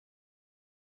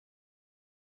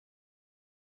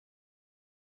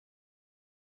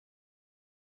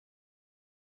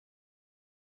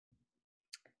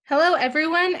Hello,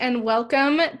 everyone, and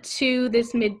welcome to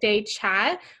this midday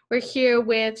chat. We're here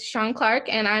with Shaun Clarke,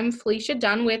 and I'm Felicia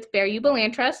Dunn with Bear Yuba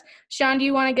Land Trust. Shaun, do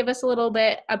you want to give us a little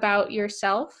bit about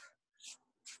yourself?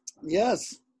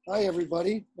 Yes. Hi,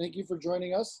 everybody. Thank you for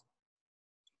joining us.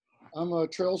 I'm a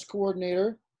trails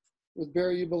coordinator with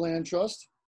Bear Yuba Land Trust.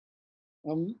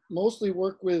 I mostly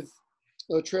work with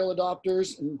trail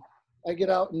adopters, and I get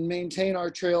out and maintain our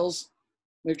trails,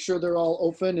 make sure they're all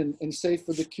open and safe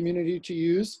for the community to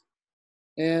use.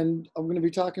 And I'm going to be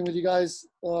talking with you guys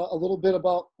a little bit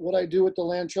about what I do with the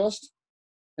Land Trust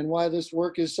and why this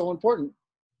work is so important.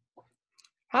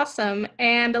 Awesome.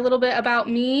 And a little bit about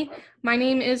me. My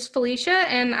name is Felicia,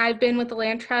 and I've been with the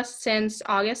Land Trust since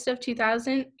August of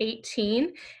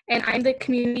 2018, and I'm the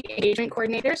Community Engagement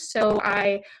Coordinator. So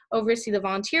I oversee the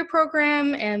volunteer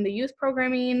program and the youth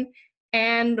programming,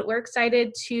 and we're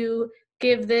excited to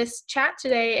give this chat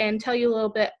today and tell you a little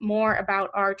bit more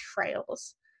about our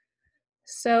trails.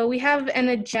 So we have an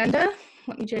agenda.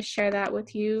 Let me just share that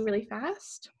with you really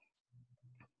fast.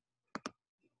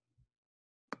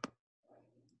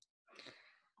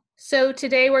 So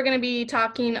today we're going to be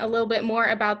talking a little bit more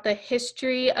about the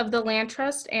history of the Land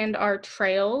Trust and our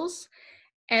trails.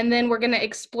 And then we're going to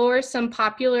explore some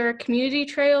popular community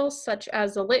trails such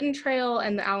as the Lytton Trail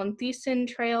and the Alan Thiessen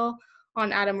Trail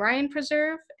on Adam Ryan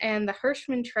Preserve and the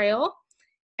Hirschman Trail.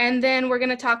 And then we're going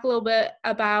to talk a little bit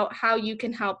about how you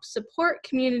can help support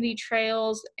community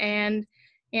trails and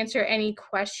answer any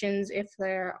questions if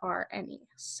there are any.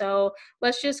 So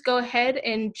let's just go ahead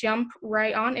and jump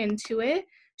right on into it.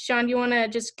 Shaun, do you want to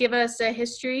just give us a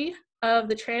history of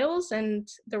the trails and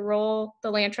the role the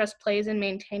Land Trust plays in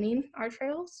maintaining our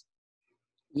trails?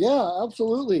 Yeah,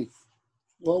 absolutely.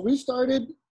 Well, we started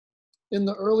in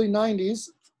the early 90s.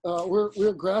 We're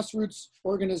a grassroots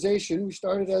organization. We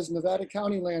started as Nevada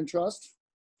County Land Trust,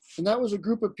 and that was a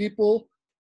group of people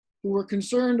who were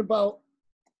concerned about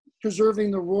preserving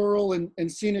the rural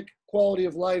and scenic quality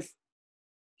of life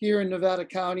here in Nevada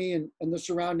County and the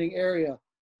surrounding area.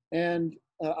 And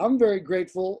I'm very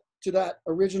grateful to that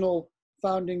original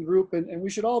founding group, and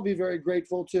we should all be very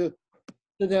grateful to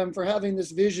them for having this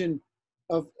vision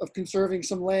of conserving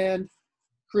some land,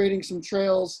 creating some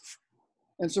trails,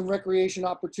 and some recreation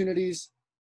opportunities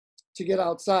to get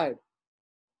outside.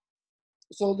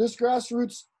 So this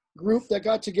grassroots group that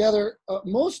got together,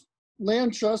 most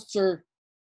land trusts the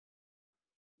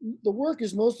work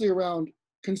is mostly around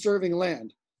conserving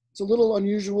land. It's a little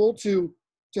unusual to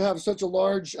have such a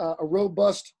large, a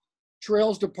robust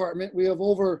trails department. We have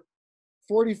over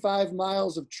 45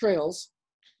 miles of trails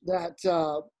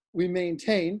that we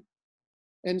maintain.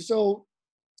 And so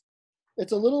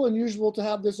it's a little unusual to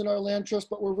have this in our land trust,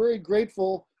 but we're very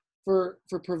grateful for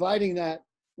providing that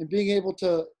and being able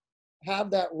to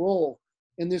have that role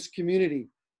in this community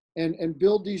and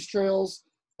build these trails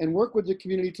and work with the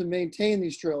community to maintain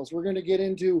these trails. We're going to get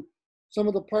into some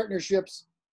of the partnerships,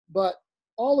 but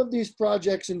all of these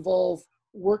projects involve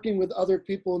working with other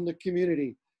people in the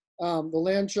community. The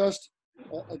Land Trust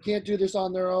can't do this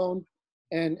on their own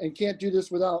and can't do this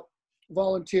without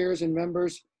volunteers and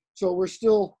members. So we're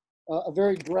still a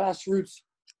very grassroots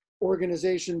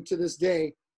organization to this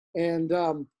day. And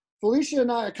Felicia and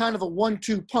I are kind of a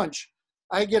 1-2 punch.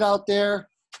 I get out there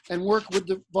and work with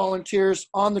the volunteers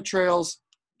on the trails.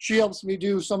 She helps me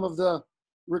do some of the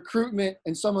recruitment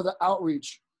and some of the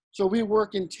outreach. So we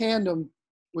work in tandem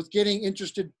with getting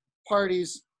interested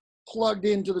parties plugged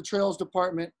into the trails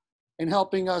department and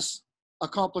helping us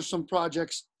accomplish some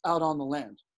projects out on the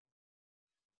land.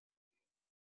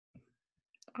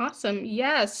 Awesome.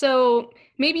 Yeah. So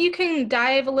maybe you can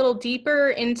dive a little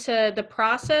deeper into the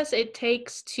process it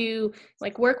takes to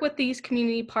work with these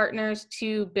community partners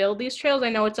to build these trails. I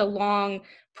know it's a long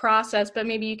process, but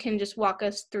maybe you can just walk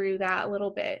us through that a little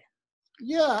bit.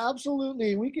 Yeah,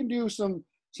 absolutely. We can do some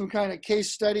kind of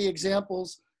case study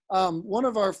examples. One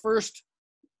of our first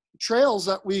trails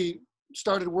that we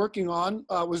started working on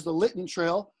was the Lytton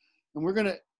Trail, and we're going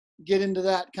to get into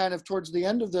that kind of towards the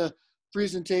end of the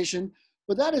presentation.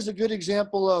 But that is a good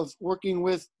example of working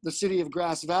with the city of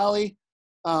Grass Valley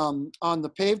on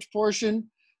the paved portion.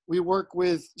 We work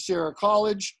with Sierra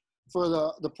College for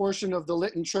the portion of the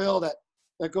Lytton Trail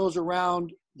that goes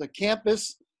around the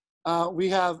campus. We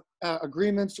have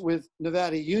agreements with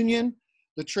Nevada Union.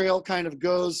 The trail kind of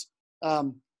goes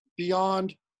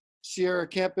beyond Sierra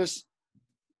campus,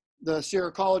 the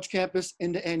Sierra College campus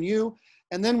into NU.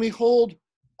 And then we hold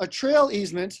a trail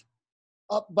easement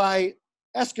up by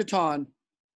Eschaton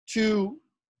to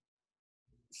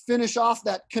finish off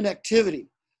that connectivity.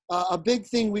 A big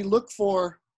thing we look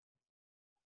for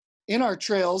in our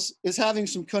trails is having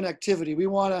some connectivity. We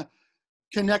want to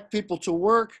connect people to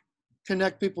work,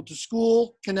 connect people to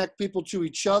school, connect people to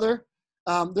each other.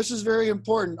 This is very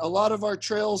important. A lot of our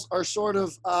trails are sort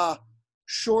of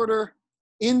shorter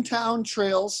in-town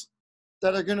trails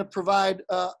that are going to provide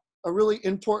a really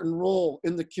important role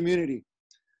in the community.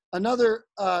 Another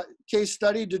case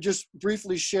study to just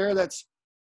briefly share that's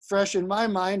fresh in my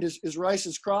mind is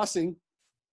Rice's Crossing.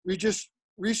 We just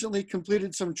recently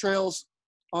completed some trails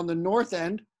on the north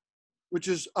end, which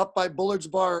is up by Bullard's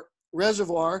Bar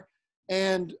Reservoir,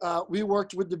 and we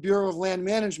worked with the Bureau of Land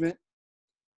Management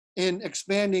in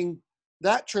expanding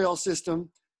that trail system.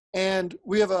 And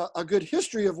we have a good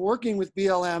history of working with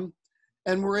BLM,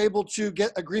 and we're able to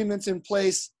get agreements in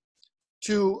place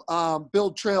to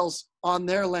build trails on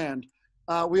their land.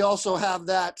 We also have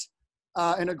that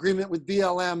an agreement with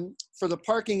BLM for the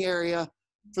parking area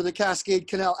for the Cascade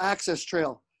Canal Access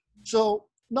Trail. So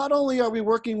not only are we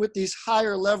working with these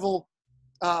higher level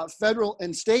federal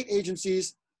and state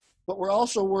agencies, but we're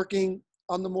also working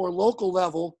on the more local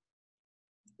level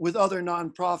with other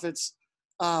nonprofits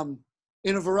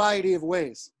in a variety of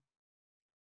ways.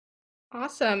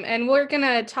 Awesome. And we're going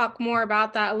to talk more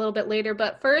about that a little bit later.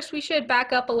 But first, we should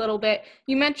back up a little bit.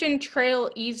 You mentioned trail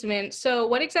easement. So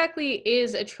what exactly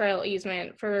is a trail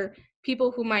easement for people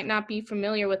who might not be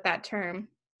familiar with that term?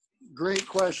 Great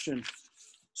question.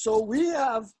 So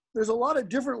there's a lot of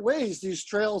different ways these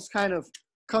trails kind of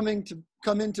come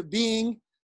into being,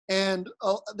 and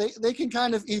they can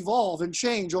kind of evolve and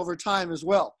change over time as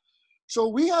well. So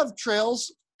we have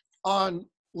trails on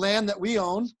land that we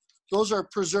own. Those are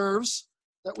preserves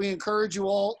that we encourage you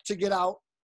all to get out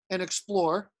and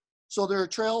explore. So there are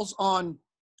trails on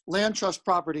land trust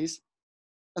properties.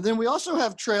 And then we also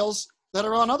have trails that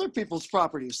are on other people's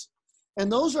properties.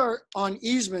 And those are on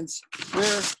easements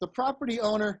where the property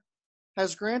owner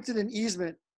has granted an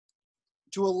easement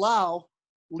to allow,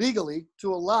 legally,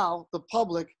 to allow the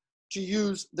public to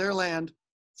use their land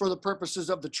for the purposes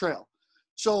of the trail.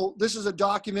 So this is a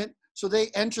document. So they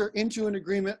enter into an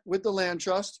agreement with the land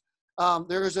trust.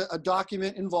 There is a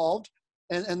document involved,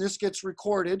 and this gets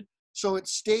recorded. So it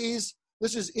stays,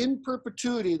 this is in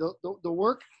perpetuity. The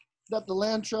work that the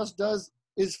land trust does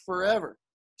is forever.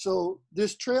 So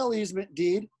this trail easement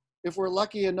deed, if we're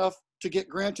lucky enough to get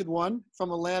granted one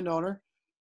from a landowner,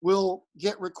 will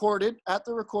get recorded at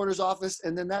the recorder's office,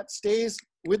 and then that stays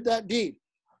with that deed.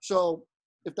 So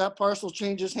if that parcel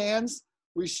changes hands,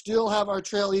 we still have our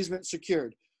trail easement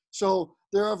secured. So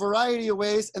there are a variety of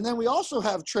ways. And then we also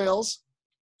have trails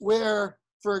where,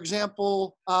 for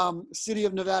example, City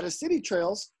of Nevada City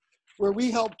trails, where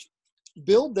we helped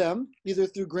build them either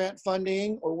through grant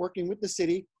funding or working with the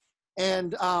city,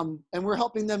 and we're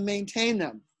helping them maintain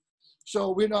them.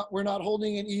 So we're not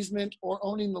holding an easement or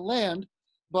owning the land,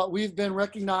 but we've been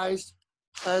recognized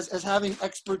as having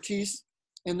expertise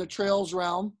in the trails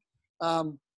realm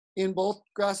in both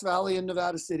Grass Valley and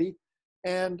Nevada City.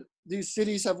 And these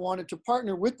cities have wanted to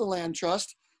partner with the land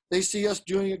trust. They see us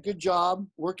doing a good job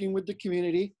working with the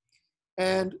community,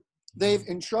 and they've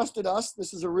entrusted us.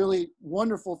 This is a really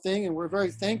wonderful thing, and we're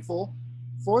very thankful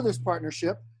for this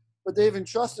partnership, but they've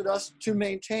entrusted us to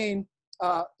maintain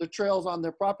the trails on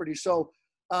their property. So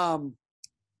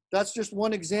that's just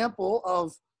one example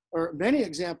of, or many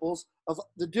examples of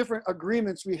the different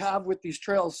agreements we have with these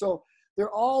trails. So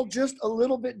they're all just a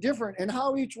little bit different, and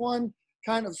how each one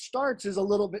kind of starts is a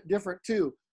little bit different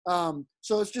too.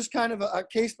 So it's just kind of a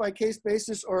case-by-case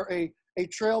basis, or a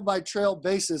trail-by-trail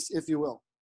basis, if you will.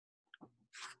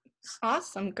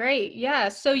 Awesome, great. Yeah,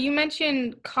 so you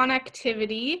mentioned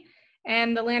connectivity,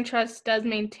 and the Land Trust does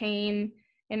maintain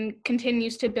and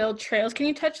continues to build trails. Can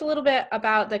you touch a little bit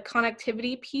about the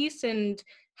connectivity piece and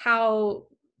how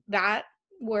that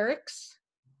works?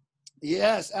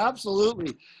 Yes,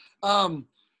 absolutely.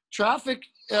 Traffic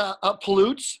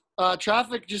pollutes.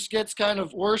 Traffic just gets kind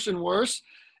of worse and worse.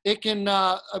 It can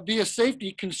be a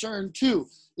safety concern too.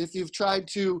 If you've tried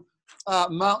to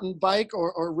mountain bike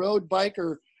or road bike,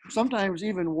 or sometimes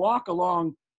even walk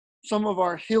along some of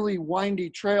our hilly, windy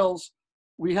trails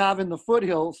we have in the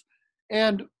foothills.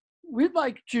 And we'd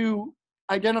like to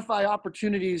identify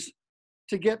opportunities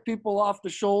to get people off the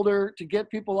shoulder, to get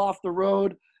people off the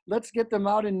road. Let's get them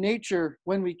out in nature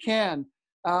when we can.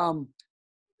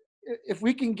 If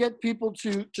we can get people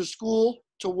to school,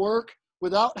 to work,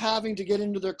 without having to get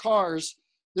into their cars,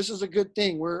 this is a good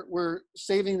thing. We're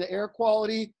saving the air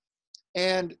quality,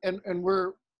 and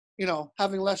we're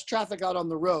having less traffic out on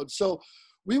the road. So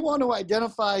we want to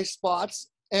identify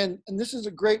spots, and this is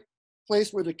a great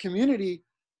place where the community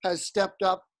has stepped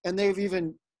up, and they've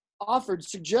even offered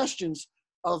suggestions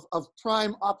of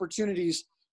prime opportunities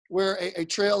where a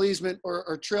trail easement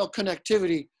or trail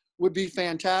connectivity would be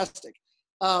fantastic.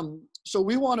 So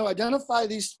we want to identify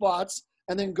these spots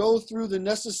and then go through the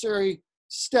necessary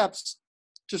steps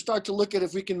to start to look at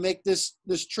if we can make this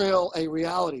trail a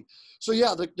reality. So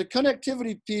yeah, the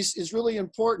connectivity piece is really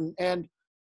important, and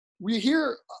we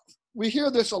hear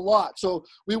this a lot. So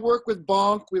we work with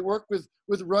bonk, we work with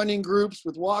running groups,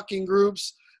 with walking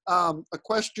groups,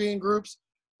 equestrian groups,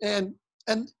 and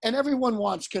everyone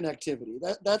wants connectivity.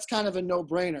 That's kind of a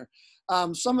no-brainer.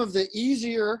 Some of the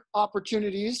easier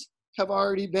opportunities have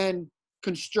already been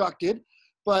constructed,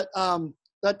 but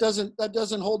that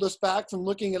doesn't hold us back from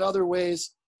looking at other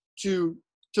ways to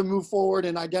move forward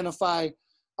and identify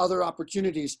other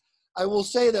opportunities. I will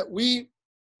say that we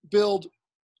build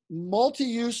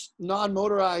multi-use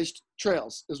non-motorized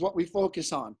trails is what we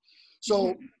focus on.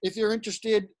 So if you're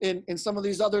interested in some of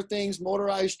these other things,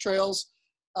 motorized trails,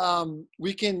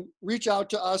 we can reach out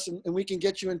to us and we can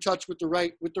get you in touch with the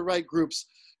right groups.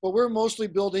 But we're mostly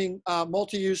building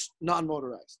multi-use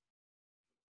non-motorized.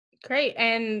 Great.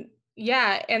 And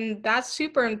yeah, and that's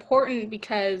super important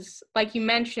because, like you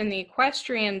mentioned, the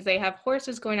equestrians, they have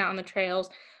horses going out on the trails,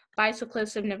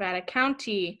 bicyclists of Nevada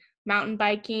County, mountain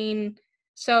biking.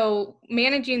 So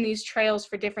managing these trails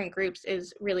for different groups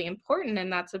is really important,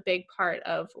 and that's a big part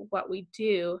of what we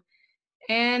do.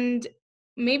 And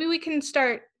maybe we can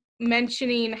start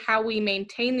mentioning how we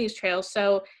maintain these trails.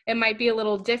 So it might be a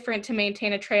little different to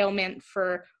maintain a trail meant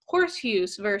for horse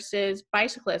use versus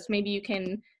bicyclists. Maybe you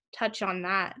can touch on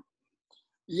that.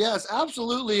 Yes,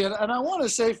 absolutely. And I want to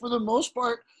say, for the most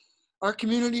part, our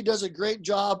community does a great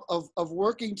job of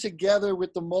working together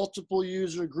with the multiple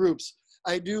user groups.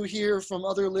 I do hear from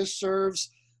other listservs,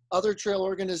 other trail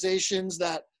organizations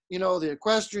that, the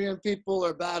equestrian people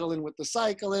are battling with the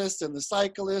cyclists and the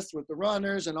cyclists with the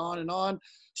runners and on and on.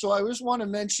 So I just want to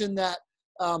mention that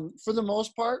for the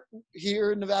most part,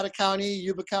 here in Nevada County,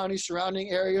 Yuba County, surrounding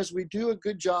areas, we do a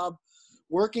good job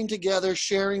working together,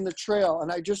 sharing the trail.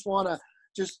 And I just want to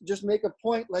just make a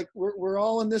point, like we're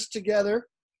all in this together.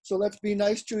 So let's be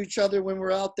nice to each other when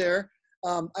we're out there.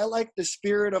 I like the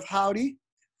spirit of howdy,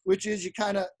 which is you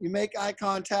make eye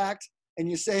contact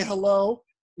and you say hello.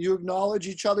 You acknowledge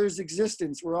each other's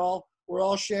existence. We're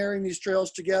all sharing these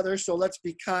trails together. So let's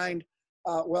be kind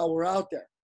while we're out there.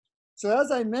 So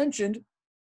as I mentioned,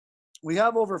 we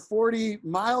have over 40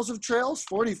 miles of trails,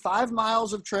 45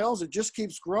 miles of trails. It just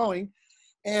keeps growing.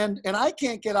 And I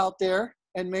can't get out there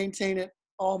and maintain it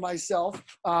all myself.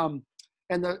 And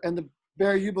the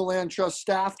Bear Yuba Land Trust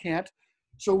staff can't.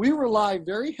 So we rely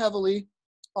very heavily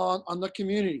on the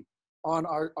community, on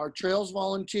our trails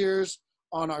volunteers,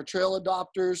 on our trail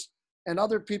adopters, and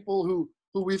other people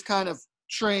who we've kind of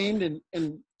trained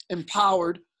and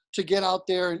empowered to get out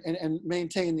there and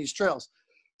maintain these trails.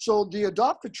 So the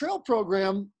Adopt a Trail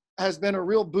program has been a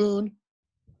real boon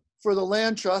for the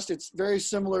Land Trust. It's very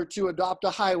similar to Adopt a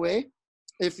Highway.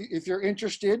 If you're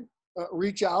interested,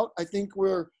 reach out. I think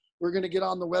we're going to get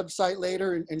on the website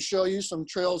later and show you some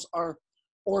trails are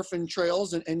orphan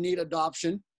trails and need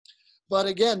adoption. But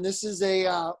again, this is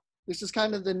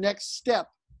kind of the next step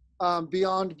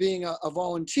beyond being a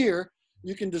volunteer.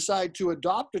 You can decide to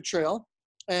adopt a trail,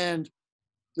 and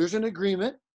there's an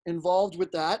agreement involved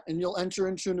with that, and you'll enter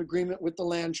into an agreement with the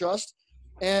Land Trust,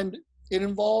 and it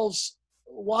involves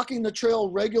walking the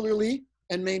trail regularly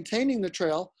and maintaining the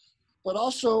trail, but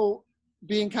also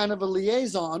being kind of a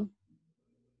liaison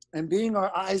and being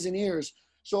our eyes and ears.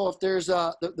 So if there's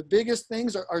the biggest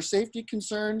things are safety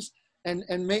concerns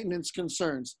and maintenance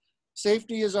concerns.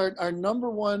 Safety is our number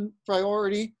one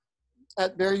priority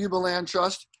at Bear Yuba Land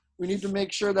Trust. We need to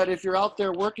make sure that if you're out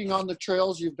there working on the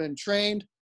trails, you've been trained,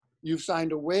 you've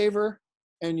signed a waiver,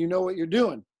 and you know what you're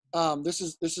doing. This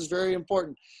is very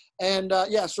important. And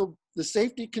so the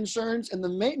safety concerns and the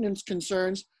maintenance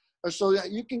concerns are so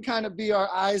that you can kind of be our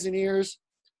eyes and ears.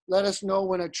 Let us know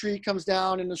when a tree comes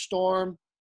down in a storm,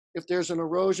 if there's an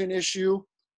erosion issue.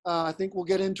 I think we'll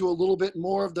get into a little bit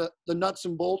more of the nuts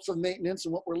and bolts of maintenance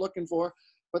and what we're looking for.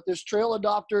 But this trail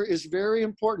adopter is very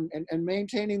important, and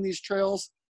maintaining these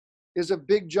trails is a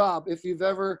big job. If you've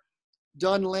ever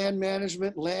done land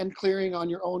management, land clearing on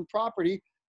your own property,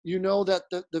 you know that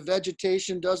the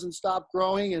vegetation doesn't stop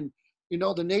growing. And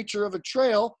the nature of a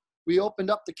trail, we opened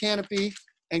up the canopy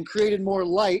and created more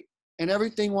light, and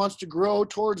everything wants to grow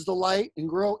towards the light and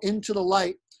grow into the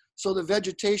light. So the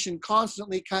vegetation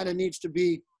constantly kind of needs to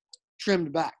be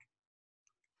trimmed back.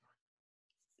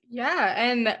 Yeah,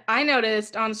 and I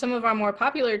noticed on some of our more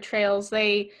popular trails,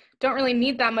 they don't really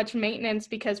need that much maintenance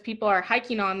because people are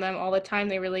hiking on them all the time.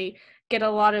 They really get a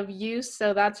lot of use.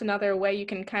 So that's another way you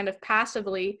can kind of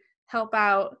passively help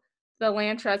out the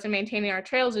land trust in maintaining our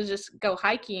trails, is just go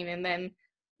hiking. And then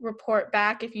report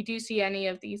back if you do see any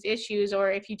of these issues,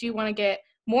 or if you do want to get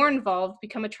more involved,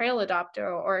 become a trail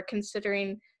adopter, or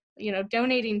considering,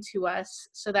 donating to us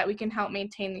so that we can help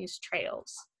maintain these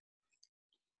trails.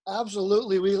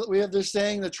 Absolutely. We have this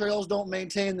saying, the trails don't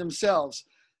maintain themselves.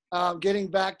 Getting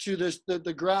back to this, the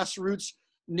grassroots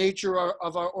nature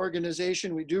of our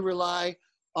organization, we do rely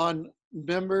on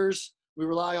members, we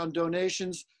rely on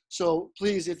donations. So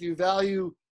please, if you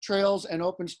value trails and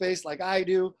open space like I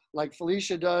do, like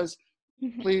Felicia does,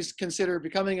 please consider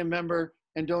becoming a member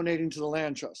and donating to the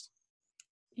Land Trust.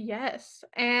 Yes.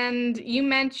 And you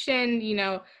mentioned,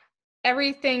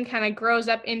 everything kind of grows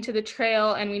up into the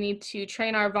trail and we need to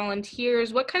train our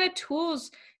volunteers. What kind of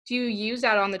tools do you use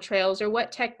out on the trails, or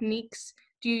what techniques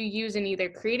do you use in either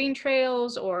creating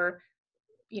trails or,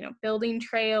 building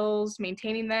trails,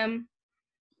 maintaining them?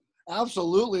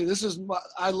 Absolutely.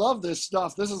 I love this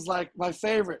stuff. This is like my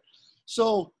favorite.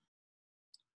 So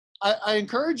I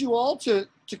encourage you all to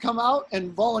come out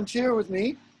and volunteer with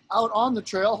me out on the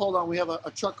trail. Hold on, we have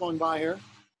a truck going by here.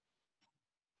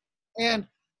 And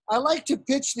I like to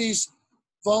pitch these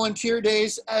volunteer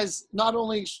days as not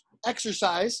only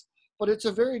exercise, but it's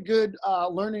a very good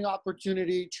learning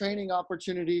opportunity, training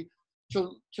opportunity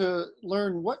to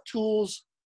learn what tools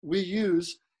we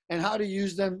use and how to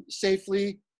use them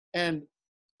safely and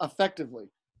effectively.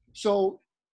 So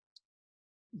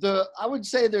I would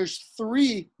say there's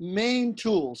three main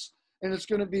tools, and it's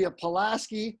going to be a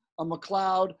Pulaski, a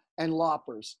McLeod, and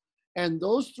loppers. And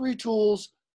those three tools,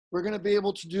 we're going to be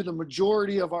able to do the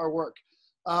majority of our work.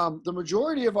 The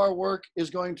majority of our work is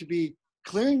going to be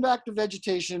clearing back the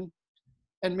vegetation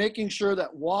and making sure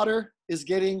that water is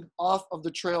getting off of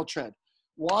the trail tread.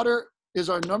 Water is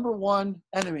our number one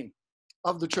enemy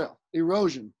of the trail,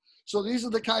 erosion. So these are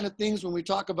the kind of things when we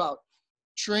talk about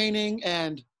training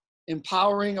and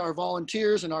empowering our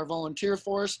volunteers and our volunteer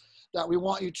force that we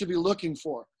want you to be looking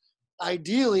for.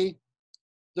 Ideally,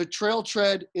 the trail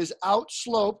tread is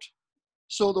outsloped,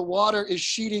 so the water is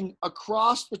sheeting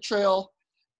across the trail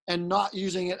and not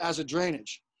using it as a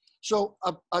drainage. So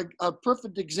a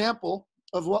perfect example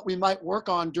of what we might work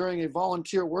on during a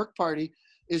volunteer work party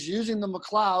is using the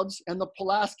McLeods and the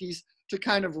Pulaskis to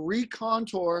kind of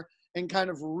recontour and kind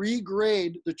of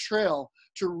regrade the trail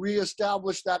to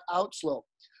reestablish that outslope.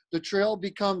 The trail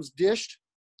becomes dished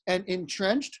and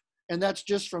entrenched, and that's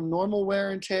just from normal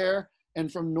wear and tear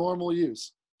and from normal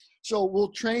use. So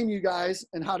we'll train you guys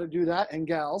and how to do that, and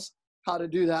gals, how to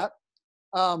do that.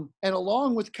 And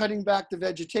along with cutting back the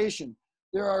vegetation,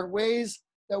 there are ways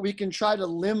that we can try to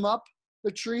limb up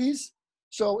the trees.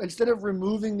 So instead of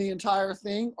removing the entire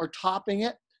thing or topping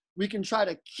it, we can try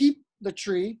to keep the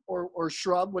tree or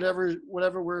shrub, whatever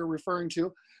we're referring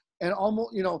to, and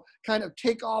almost, kind of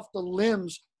take off the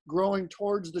limbs growing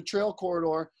towards the trail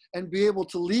corridor and be able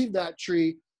to leave that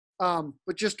tree,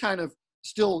 but just kind of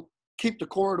still keep the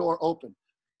corridor open.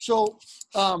 So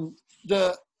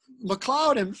the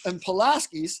McLeod and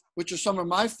Pulaskis, which are some of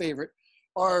my favorite,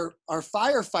 are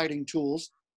firefighting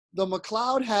tools. The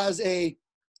McLeod has a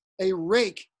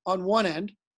rake on one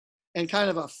end and kind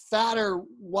of a fatter,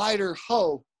 wider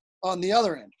hoe on the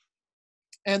other end.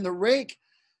 And the rake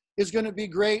is going to be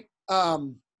great. A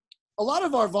lot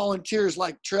of our volunteers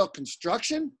like trail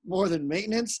construction more than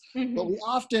maintenance, but we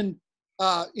often,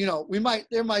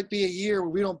 there might be a year where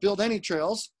we don't build any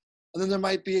trails, and then there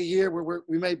might be a year where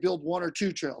we may build one or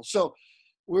two trails. So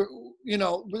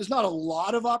there's not a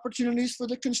lot of opportunities for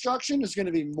the construction. There's going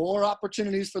to be more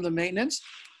opportunities for the maintenance,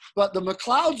 but the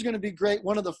McLeod's going to be great.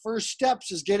 One of the first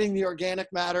steps is getting the organic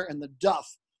matter and the duff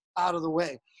out of the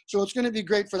way. So it's going to be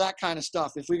great for that kind of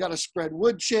stuff. If we got to spread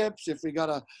wood chips, if we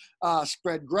got to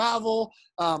spread gravel,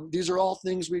 these are all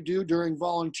things we do during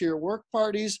volunteer work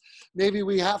parties. Maybe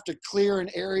we have to clear an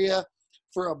area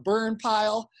for a burn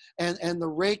pile, and the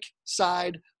rake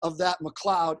side of that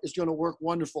McLeod is going to work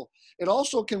wonderful. It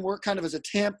also can work kind of as a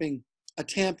tamping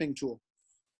tool.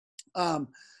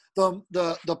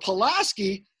 The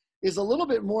Pulaski is a little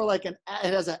bit more like it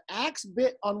has an axe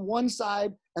bit on one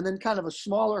side and then kind of a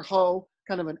smaller hoe,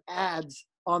 kind of an adze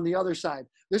on the other side.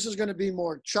 This is going to be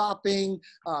more chopping,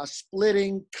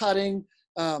 splitting, cutting,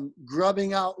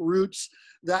 grubbing out roots,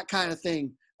 that kind of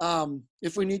thing.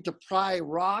 If we need to pry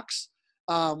rocks,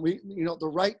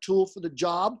 the right tool for the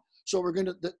job. So we're going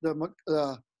to,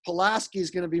 the Pulaski is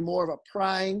going to be more of a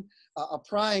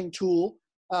prying tool.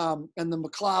 And the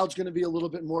McLeod's going to be a little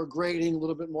bit more grading, a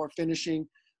little bit more finishing.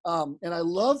 And I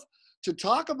love to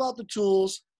talk about the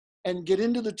tools and get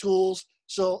into the tools.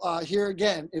 So here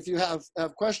again, if you have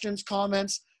questions,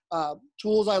 comments,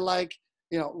 tools I like,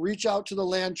 reach out to the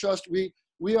Land Trust.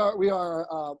 We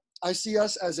are I see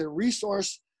us as a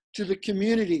resource to the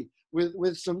community.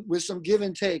 with some give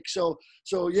and take. So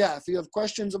yeah, if you have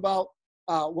questions about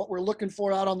what we're looking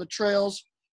for out on the trails,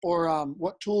 or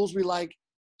what tools we like,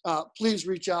 please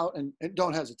reach out and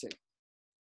don't hesitate.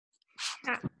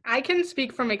 I can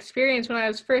speak from experience. When I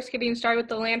was first getting started with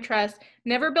the Land Trust,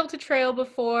 never built a trail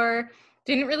before,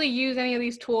 didn't really use any of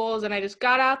these tools, and I just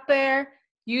got out there,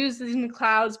 used the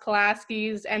McLeod's,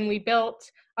 Pulaski's, and we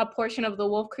built a portion of the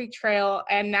Wolf Creek Trail,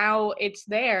 and now it's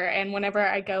there. And whenever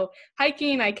I go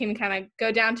hiking, I can kind of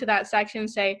go down to that section and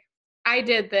say, I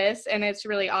did this, and it's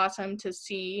really awesome to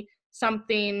see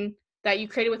something that you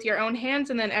created with your own hands,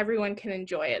 and then everyone can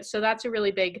enjoy it. So that's a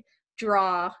really big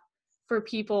draw for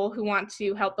people who want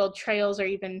to help build trails, or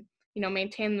even,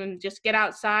 maintain them. Just get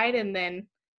outside and then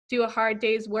do a hard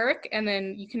day's work, and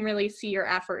then you can really see your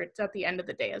efforts at the end of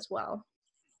the day as well.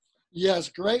 Yes,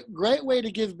 great way to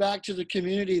give back to the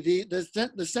community.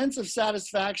 The sense of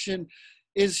satisfaction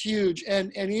is huge,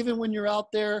 and even when you're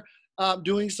out there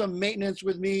doing some maintenance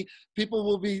with me, people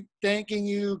will be thanking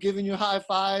you, giving you high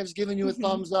fives, giving you a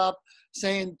thumbs up,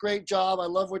 saying, great job, I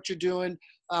love what you're doing.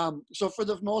 So for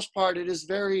the most part, it is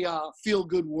very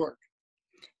feel-good work.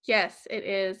 Yes, it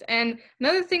is. And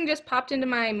another thing just popped into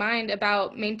my mind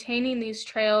about maintaining these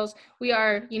trails. We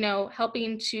are,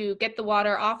 helping to get the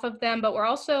water off of them, but we're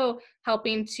also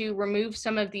helping to remove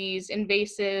some of these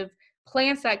invasive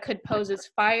plants that could pose as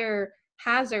fire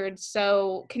hazards.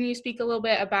 So can you speak a little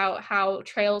bit about how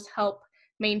trails help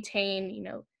maintain,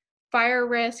 fire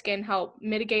risk, and help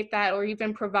mitigate that, or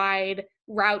even provide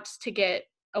routes to get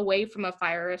away from a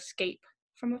fire, or escape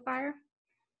from a fire?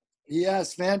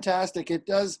 Yes, fantastic. It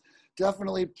does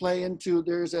definitely play into,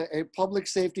 there's a public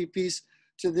safety piece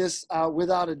to this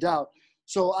without a doubt.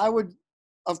 So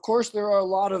of course, there are a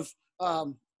lot of,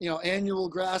 annual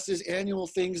grasses, annual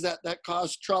things that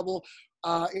cause trouble.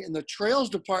 In the trails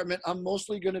department, I'm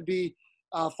mostly going to be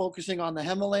focusing on the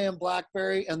Himalayan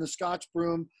blackberry and the Scotch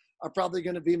broom are probably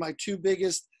going to be my two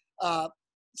biggest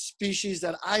species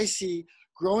that I see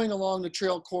growing along the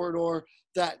trail corridor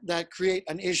that create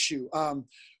an issue.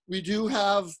 We do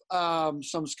have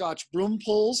some Scotch broom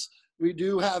pulls. We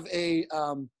do have a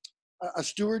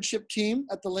stewardship team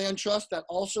at the Land Trust that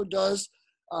also does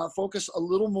focus a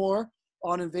little more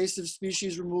on invasive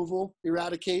species removal,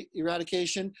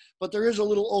 eradication, but there is a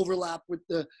little overlap with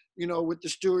the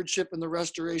stewardship and the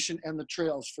restoration and the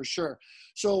trails for sure.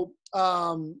 So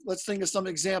let's think of some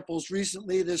examples.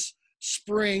 Recently, this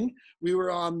spring, we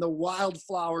were on the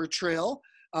Wildflower Trail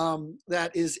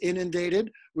that is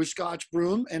inundated with Scotch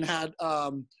broom and had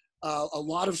a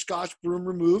lot of Scotch broom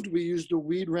removed. We used the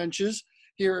weed wrenches.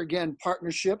 Here again,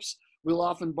 partnerships. We'll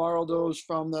often borrow those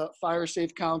from the Fire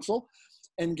Safe Council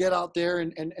and get out there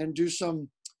and do some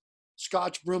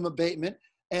Scotch broom abatement.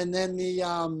 And then the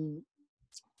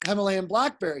Himalayan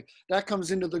blackberry, that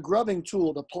comes into the grubbing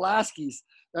tool, the Pulaski's.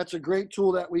 That's a great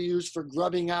tool that we use for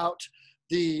grubbing out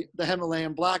the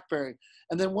Himalayan blackberry.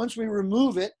 And then once we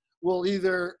remove it, we'll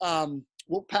either,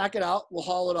 we'll pack it out, we'll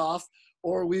haul it off,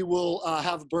 or we will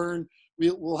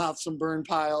we'll have some burn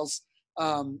piles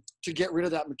to get rid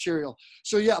of that material.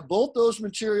 So yeah, both those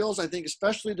materials, I think,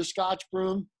 especially the Scotch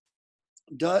broom,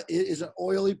 is an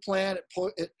oily plant.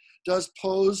 It does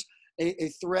pose a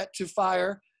threat to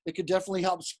fire. It could definitely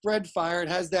help spread fire. It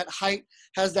has that height,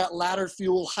 has that ladder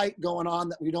fuel height going on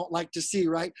that we don't like to see,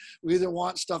 right? We either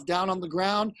want stuff down on the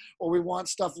ground or we want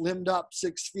stuff limbed up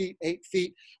 6 feet, 8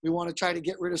 feet. We want to try to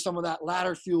get rid of some of that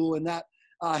ladder fuel. And that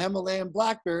Himalayan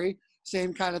blackberry,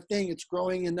 same kind of thing. It's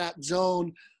growing in that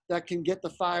zone that can get the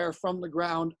fire from the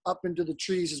ground up into the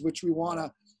trees, is which we want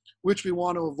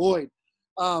to avoid.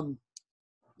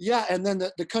 Yeah, and then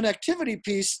the connectivity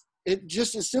piece, it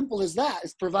just as simple as that.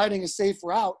 It's providing a safe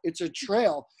route. It's a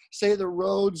trail. Say the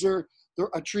roads a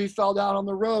tree fell down on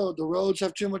the road. The roads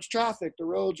have too much traffic. The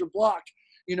roads are blocked.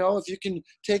 If you can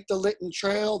take the Lytton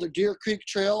Trail, the Deer Creek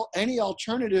Trail, any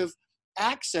alternative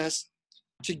access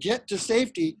to get to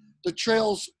safety, the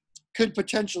trails could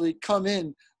potentially come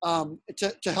in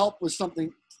to help with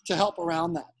something, to help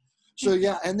around that. So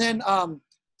yeah, and then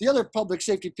the other public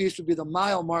safety piece would be the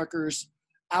mile markers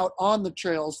out on the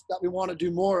trails that we want to do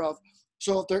more of.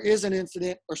 So if there is an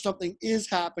incident or something is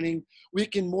happening, we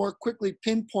can more quickly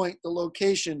pinpoint the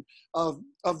location of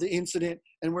the incident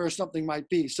and where something might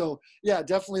be. So yeah,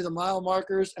 definitely the mile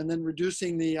markers, and then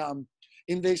reducing the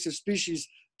invasive species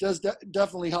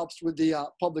definitely helps with the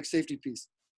public safety piece.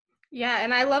 Yeah,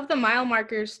 and I love the mile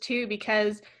markers too,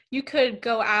 because you could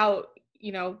go out,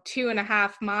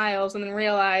 2.5 miles and then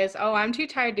realize, oh, I'm too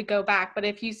tired to go back. But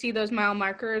if you see those mile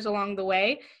markers along the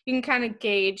way, you can kind of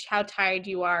gauge how tired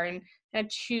you are and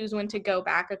choose when to go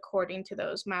back according to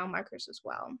those mile markers as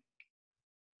well.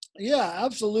 Yeah,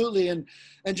 absolutely. And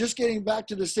just getting back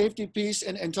to the safety piece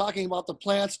and talking about the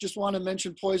plants, just want to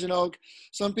mention poison oak.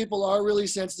 Some people are really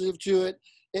sensitive to it.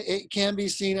 It can be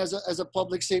seen as a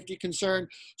public safety concern.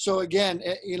 So again,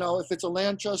 you know, if it's a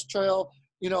land trust trail,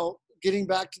 you know, getting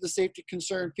back to the safety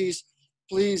concern piece,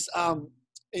 please,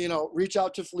 you know, reach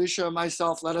out to Felicia or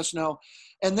myself, let us know.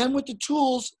 And then with the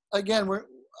tools, again,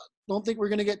 don't think we're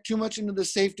going to get too much into the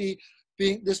safety,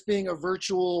 being a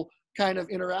virtual kind of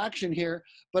interaction here.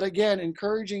 But again,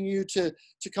 encouraging you to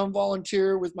come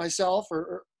volunteer with myself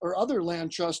or other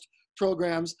land trust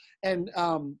programs, and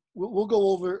we'll go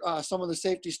over some of the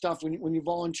safety stuff when you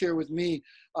volunteer with me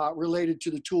related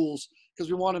to the tools, because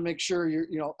we want to make sure you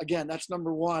know, again, that's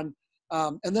number one.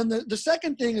 And then the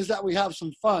second thing is that we have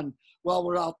some fun while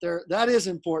we're out there. That is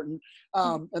important.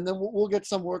 And then we'll get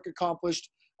some work accomplished,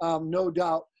 no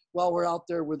doubt, while we're out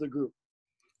there with the group.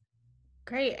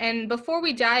 Great. And before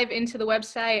we dive into the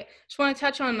website, just want to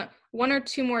touch on one or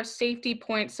two more safety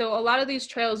points. So a lot of these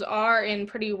trails are in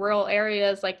pretty rural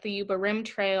areas like the Yuba Rim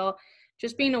Trail.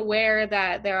 Just being aware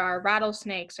that there are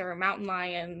rattlesnakes or mountain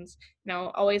lions, you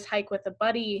know, always hike with a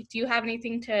buddy. Do you have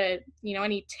anything to, you know,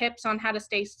 any tips on how to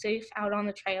stay safe out on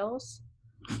the trails?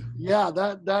 Yeah,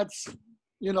 that's,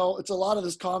 you know, it's a lot of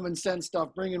this common sense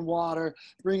stuff. Bring in water,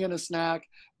 bring in a snack,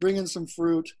 bring in some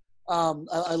fruit.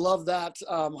 I love that.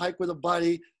 Hike with a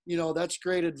buddy, you know, that's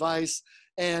great advice.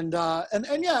 And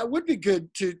yeah, it would be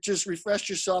good to just refresh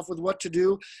yourself with what to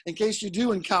do in case you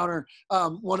do encounter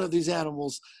one of these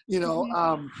animals, you know.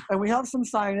 And we have some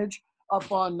signage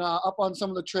up on some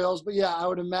of the trails. But yeah, I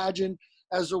would imagine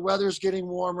as the weather's getting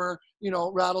warmer, you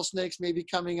know, rattlesnakes may be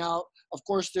coming out. Of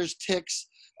course, there's ticks.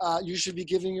 You should be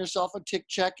giving yourself a tick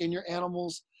check and your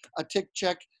animals a tick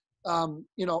check,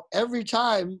 you know, every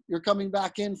time you're coming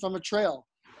back in from a trail.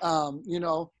 You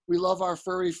know, we love our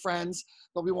furry friends,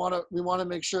 but we want to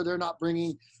make sure they're not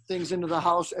bringing things into the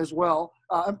house as well.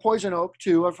 And poison oak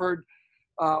too. I've heard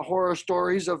horror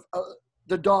stories of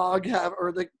the dog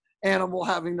or the animal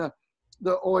having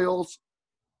the oils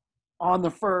on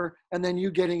the fur and then you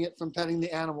getting it from petting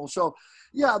the animal. So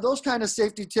yeah, those kind of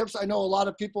safety tips. I know a lot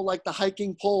of people like the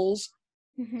hiking poles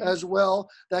as well.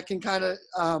 That can kind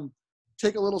of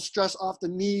take a little stress off the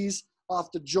knees,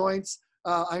 off the joints.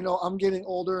 I know I'm getting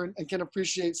older and can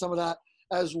appreciate some of that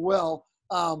as well.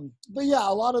 But yeah,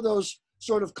 a lot of those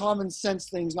sort of common sense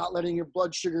things, not letting your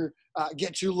blood sugar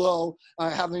get too low,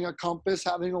 having a compass,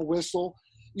 having a whistle.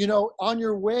 You know, on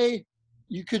your way,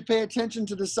 you could pay attention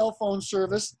to the cell phone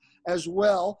service as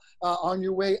well. On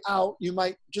your way out, you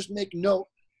might just make note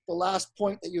the last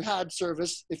point that you had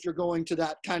service if you're going to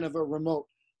that kind of a remote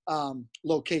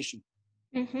location.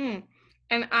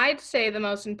 And I'd say the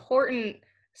most important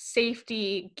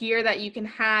safety gear that you can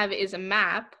have is a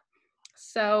map.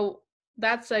 So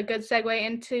that's a good segue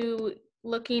into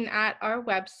looking at our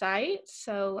website.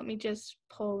 So let me just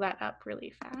pull that up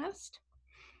really fast.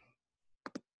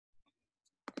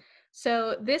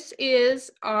 So this is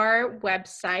our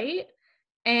website,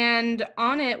 and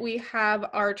on it we have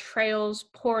our trails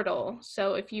portal.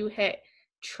 So if you hit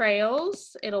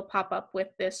trails, it'll pop up with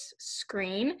this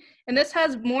screen, and this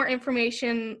has more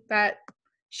information that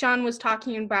Shaun was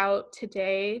talking about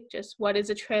today. Just what is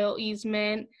a trail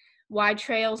easement, why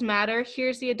trails matter.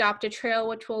 Here's the adopt a trail,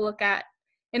 which we'll look at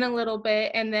in a little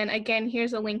bit. And then again,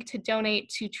 here's a link to donate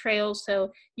to trails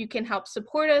so you can help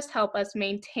support us, help us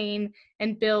maintain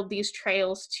and build these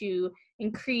trails to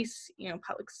increase, you know,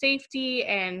 public safety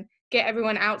and get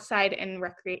everyone outside and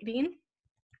recreating.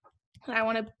 I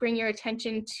want to bring your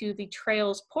attention to the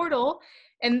trails portal.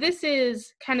 And this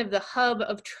is kind of the hub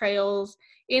of trails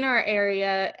in our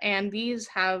area. And these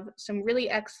have some really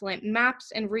excellent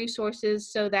maps and resources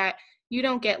so that you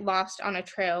don't get lost on a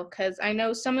trail. Because I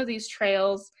know some of these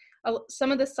trails, some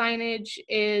of the signage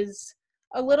is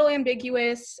a little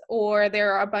ambiguous, or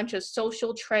there are a bunch of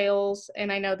social trails. And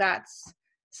I know that's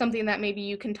something that maybe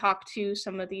you can talk to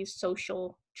some of these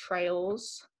social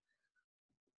trails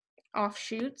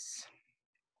offshoots.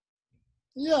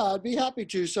 Yeah, I'd be happy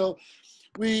to. So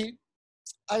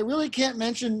I really can't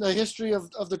mention the history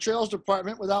of the Trails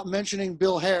Department without mentioning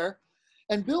Bill Hare.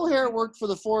 And Bill Hare worked for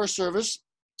the Forest Service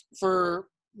for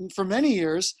many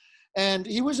years, and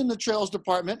he was in the Trails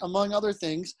Department, among other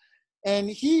things, and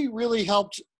he really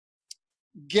helped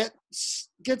get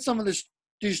some of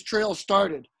these trails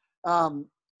started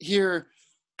here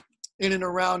in and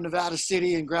around Nevada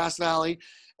City and Grass Valley.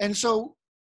 And so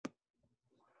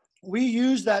we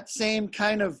use that same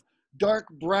kind of dark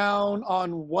brown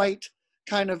on white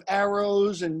kind of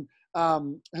arrows and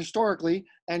historically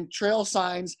and trail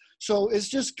signs. So it's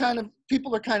just kind of,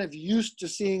 people are kind of used to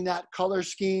seeing that color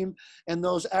scheme and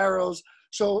those arrows.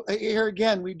 So here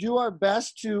again, we do our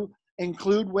best to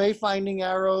include wayfinding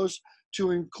arrows,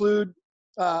 to include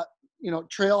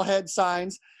trailhead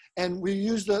signs, and we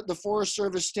use the Forest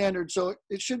Service standard. So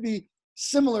it should be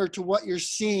similar to what you're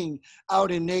seeing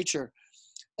out in nature.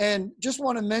 And just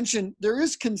want to mention, there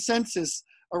is consensus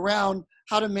around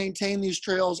how to maintain these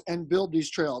trails and build these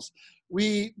trails.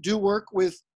 We do work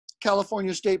with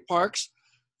California State Parks,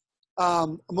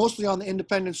 mostly on the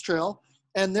Independence Trail,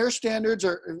 and their standards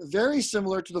are very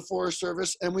similar to the Forest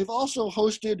Service. And we've also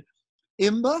hosted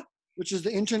IMBA, which is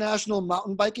the International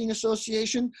Mountain Biking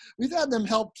Association. We've had them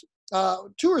help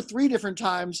 2 or 3 different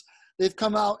times. They've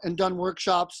come out and done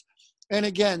workshops. And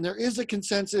again, there is a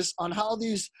consensus on how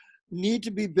these need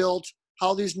to be built,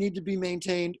 how these need to be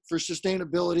maintained for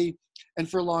sustainability and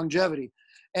for longevity.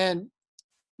 And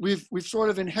we've sort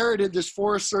of inherited this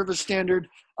Forest Service standard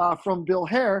from Bill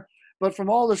Hare, but from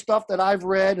all the stuff that I've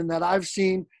read and that I've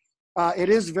seen, it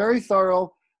is very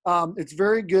thorough. It's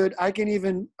very good. I can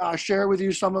even share with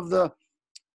you some of the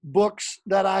books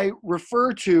that I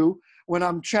refer to when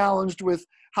I'm challenged with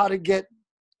how to get,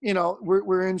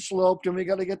 we're in sloped and we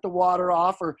got to get the water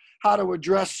off, or how to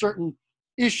address certain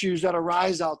issues that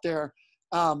arise out there.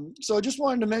 So I just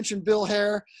wanted to mention Bill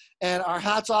Hare, and our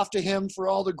hats off to him for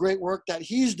all the great work that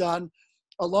he's done,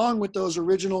 along with those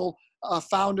original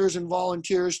founders and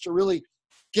volunteers, to really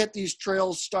get these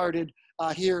trails started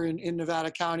here in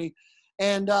Nevada County.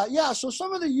 And so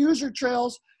some of the user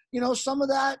trails, some of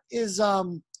that is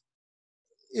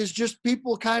just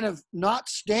people kind of not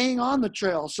staying on the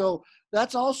trail. So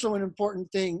that's also an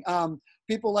important thing.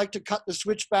 People like to cut the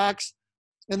switchbacks,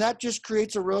 and that just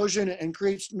creates erosion and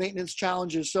creates maintenance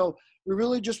challenges. So we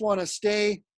really just want to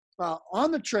stay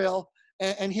on the trail.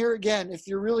 And here again, if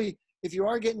you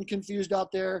are getting confused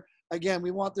out there, again,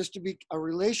 we want this to be a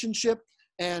relationship,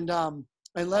 and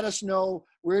let us know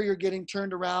where you're getting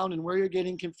turned around and where you're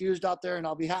getting confused out there. And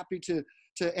I'll be happy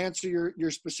to answer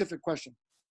your specific question.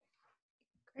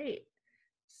 Great.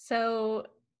 So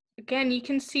again, you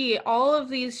can see all of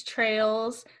these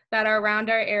trails that are around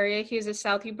our area. Here's the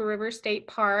South Yuba River State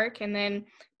Park, and then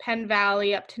Penn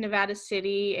Valley up to Nevada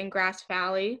City and Grass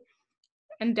Valley,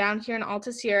 and down here in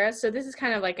Alta Sierra. So this is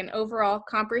kind of like an overall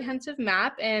comprehensive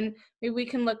map, and maybe we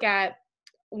can look at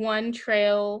one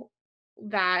trail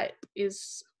that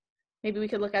is, maybe we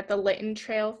could look at the Lytton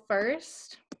Trail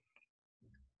first.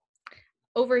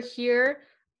 Over here,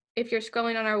 if you're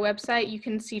scrolling on our website, you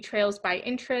can see trails by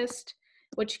interest,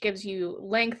 which gives you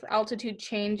length, altitude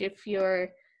change if you're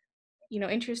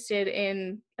interested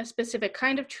in a specific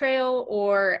kind of trail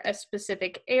or a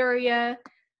specific area.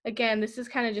 Again, this is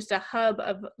kind of just a hub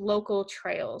of local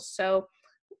trails. So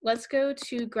let's go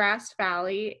to Grass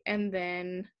Valley and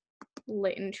then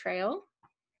Lytton Trail.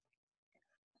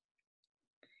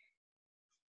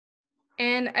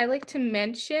 And I like to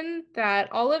mention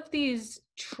that all of these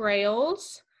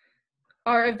trails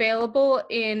are available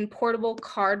in portable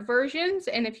card versions.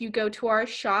 And if you go to our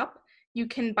shop, you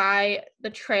can buy the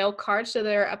trail cards. So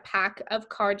they're a pack of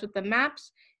cards with the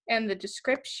maps and the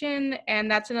description. And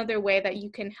that's another way that you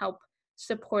can help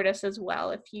support us as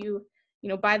well. If you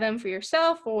buy them for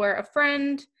yourself or a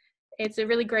friend, it's a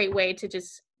really great way to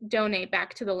just donate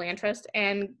back to the Land Trust,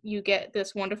 and you get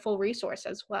this wonderful resource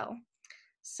as well.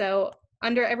 So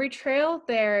under every trail,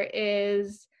 there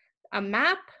is a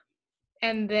map,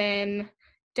 and then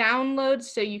downloads,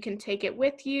 so you can take it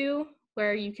with you,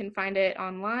 where you can find it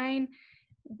online,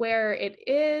 where it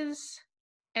is,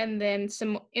 and then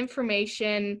some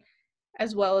information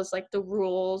as well as like the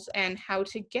rules and how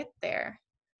to get there.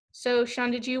 So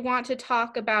Shaun, did you want to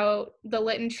talk about the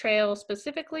Lytton Trail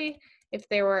specifically, if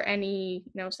there were any,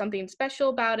 something special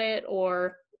about it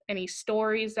or any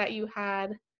stories that you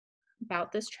had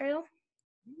about this trail?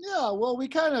 Yeah, well, we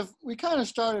kind of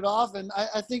started off, and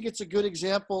I think it's a good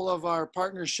example of our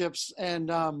partnerships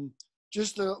and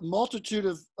just the multitude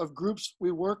of groups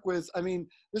we work with. I mean,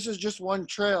 this is just one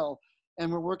trail,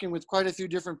 and we're working with quite a few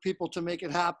different people to make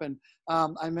it happen.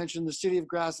 I mentioned the City of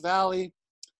Grass Valley,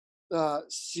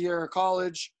 Sierra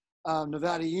College,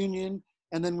 Nevada Union,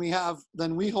 and then we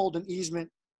hold an easement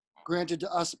granted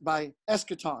to us by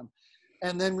Eschaton.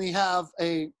 And then we have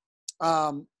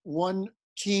one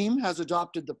team has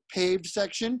adopted the paved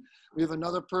section. We have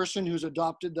another person who's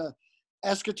adopted the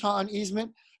Eschaton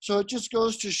easement. So it just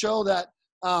goes to show that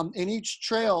in each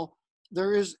trail,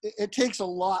 it takes a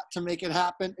lot to make it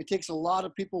happen. It takes a lot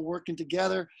of people working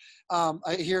together.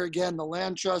 I hear again, the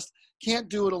Land Trust can't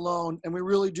do it alone, and we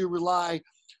really do rely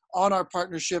on our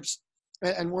partnerships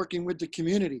and working with the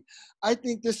community. I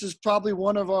think this is probably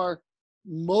one of our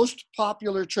most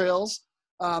popular trails,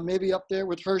 maybe up there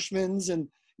with Hirschman's and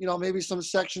maybe some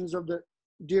sections of the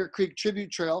Deer Creek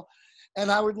Tribute Trail.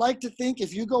 And I would like to think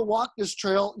if you go walk this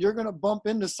trail, you're going to bump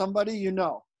into somebody you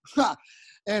know.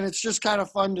 And it's just kind of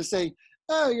fun to say,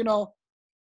 oh, you know,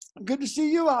 good to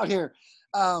see you out here.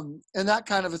 And that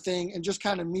kind of a thing, and just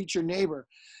kind of meet your neighbor.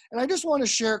 And I just want to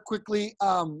share quickly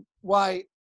why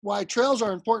trails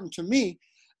are important to me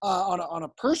on a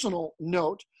personal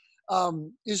note.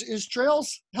 Is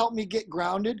trails help me get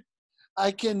grounded.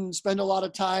 I can spend a lot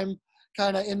of time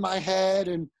kind of in my head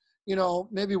and, you know,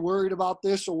 maybe worried about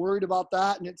this or worried about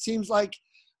that. And it seems like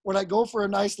when I go for a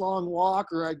nice long walk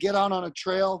or I get out on a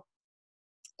trail,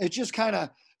 it just kind of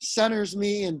centers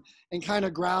me and kind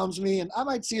of grounds me. And I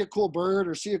might see a cool bird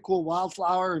or see a cool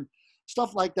wildflower and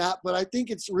stuff like that. But I think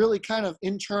it's really kind of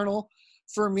internal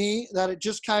for me, that it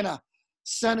just kind of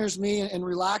centers me and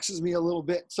relaxes me a little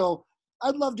bit. So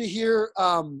I'd love to hear,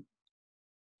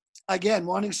 again,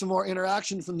 wanting some more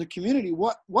interaction from the community,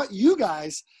 what you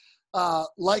guys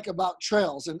like about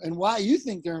trails and why you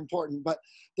think they're important. But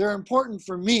they're important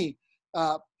for me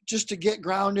just to get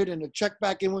grounded and to check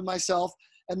back in with myself.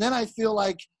 And then I feel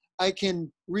like I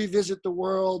can revisit the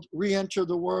world, re-enter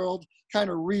the world, kind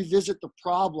of revisit the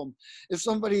problem. If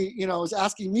somebody, you know, is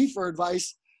asking me for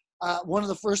advice, one of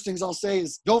the first things I'll say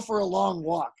is go for a long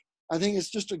walk. I think it's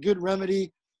just a good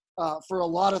remedy for a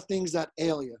lot of things that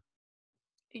ail you.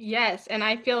 Yes, and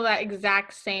I feel that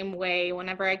exact same way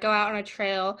whenever I go out on a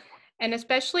trail, and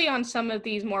especially on some of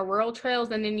these more rural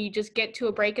trails, and then you just get to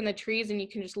a break in the trees and you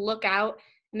can just look out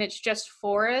and it's just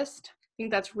forest. I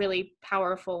think that's really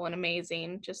powerful and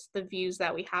amazing, just the views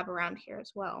that we have around here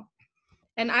as well.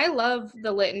 And I love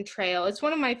the Lytton Trail. It's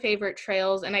one of my favorite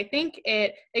trails, and I think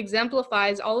it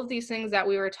exemplifies all of these things that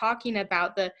we were talking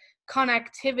about, the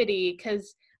connectivity,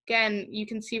 because again, you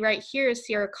can see right here is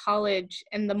Sierra College,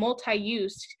 and the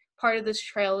multi-use part of this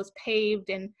trail is paved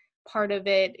and part of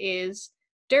it is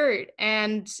dirt.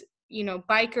 And, you know,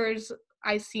 bikers,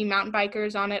 I see mountain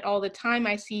bikers on it all the time.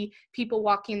 I see people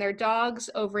walking their dogs.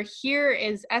 Over here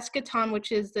is Eschaton,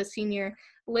 which is the senior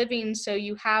living. So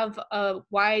you have a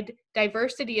wide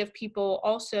diversity of people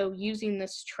also using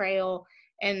this trail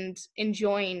and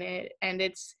enjoying it. And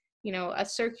it's, you know, a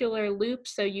circular loop,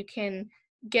 so you can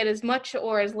get as much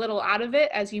or as little out of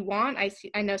it as you want.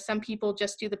 I know some people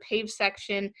just do the paved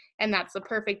section and that's the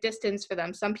perfect distance for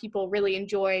them. Some people really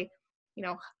enjoy, you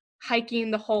know,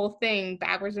 hiking the whole thing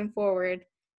backwards and forward.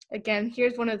 Again,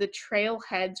 here's one of the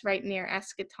trailheads right near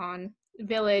Eschaton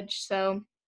Village. So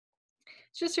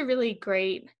it's just a really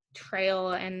great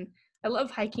trail and I love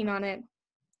hiking on it.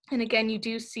 And again, you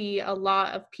do see a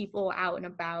lot of people out and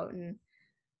about and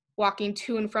walking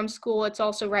to and from school. It's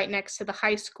also right next to the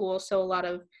high school, so a lot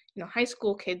of, you know, high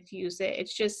school kids use it.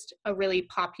 It's just a really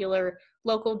popular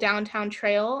local downtown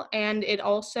trail, and it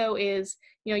also is,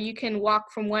 you know, you can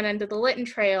walk from one end of the Lytton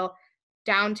Trail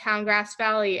downtown Grass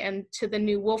Valley and to the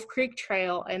new Wolf Creek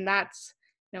Trail, and that's,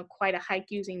 you know, quite a hike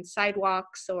using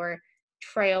sidewalks or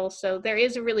trails. So there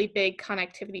is a really big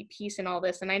connectivity piece in all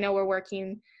this, and I know we're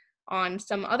working on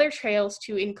some other trails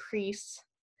to increase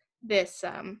this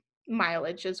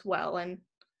mileage as well and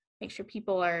make sure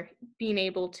people are being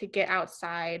able to get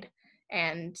outside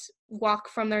and walk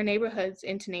from their neighborhoods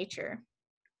into nature.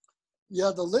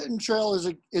 Yeah, the Lytton Trail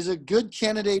is a good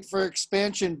candidate for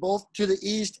expansion both to the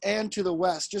east and to the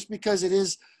west, just because it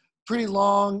is pretty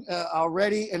long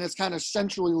already and it's kind of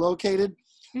centrally located.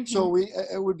 Mm-hmm. So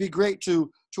it would be great to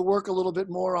work a little bit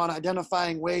more on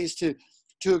identifying ways to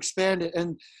expand it.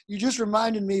 And you just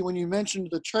reminded me when you mentioned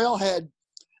the trailhead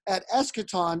at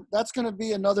Eschaton, that's going to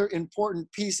be another important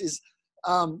piece. Is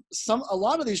a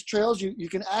lot of these trails you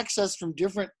can access from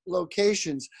different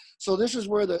locations. So this is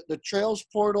where the trails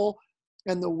portal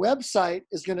and the website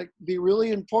is going to be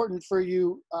really important for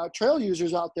you trail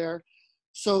users out there.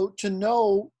 So to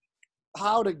know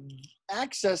how to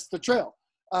access the trail.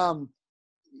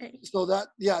 So that,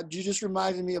 yeah, you just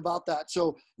reminded me about that.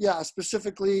 So yeah,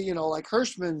 specifically, you know, like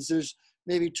Hirschman's, there's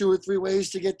maybe 2 or 3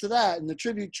 ways to get to that. And the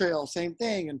Tribute Trail, same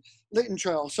thing, and Lytton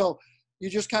Trail. So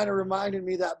you just kind of reminded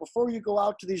me that before you go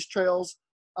out to these trails,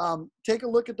 take a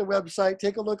look at the website,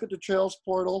 take a look at the trails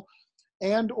portal,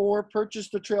 and or purchase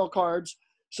the trail cards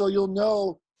so you'll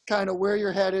know kind of where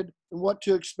you're headed and what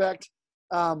to expect.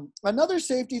 Another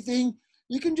safety thing,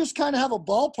 you can just kind of have a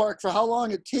ballpark for how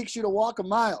long it takes you to walk a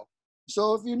mile.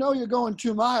 So if you know you're going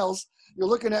 2 miles, you're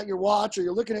looking at your watch or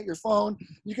you're looking at your phone,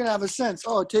 you can have a sense,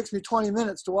 oh, it takes me 20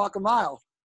 minutes to walk a mile.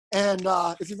 And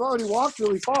if you've already walked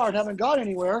really far and haven't got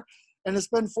anywhere, and it's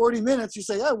been 40 minutes, you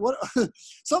say, hey, what?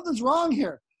 Something's wrong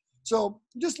here. So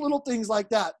just little things like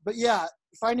that. But yeah,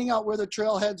 finding out where the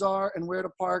trailheads are and where to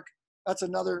park, that's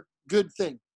another good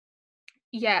thing.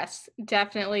 Yes,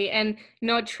 definitely. And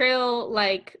a trail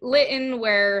like Lytton,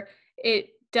 where it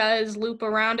does loop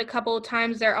around a couple of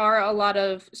times, there are a lot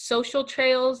of social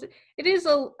trails. It is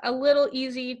a little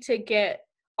easy to get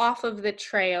off of the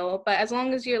trail, but as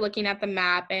long as you're looking at the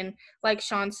map and, like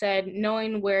Shaun said,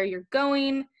 knowing where you're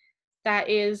going, that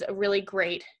is a really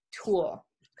great tool.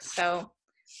 So,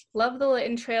 love the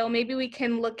Lytton Trail. Maybe we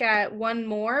can look at one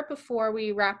more before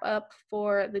we wrap up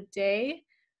for the day.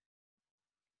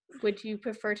 Would you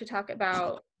prefer to talk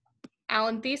about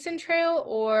Alan Thiessen Trail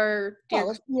or Yeah,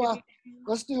 Deer Creek?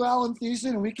 let's do Alan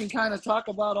Thiessen, and we can kind of talk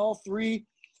about all three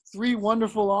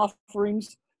wonderful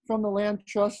offerings from the Land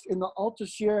Trust in the Alta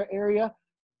Sierra area.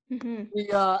 Mm-hmm.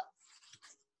 The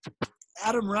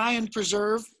Adam Ryan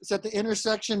Preserve is at the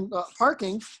intersection.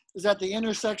 Parking is at the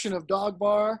intersection of Dog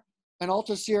Bar and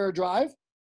Alta Sierra Drive.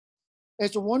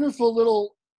 It's a wonderful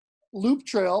little loop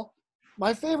trail.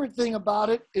 My favorite thing about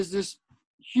it is this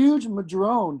huge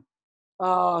madrone,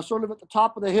 sort of at the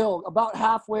top of the hill, about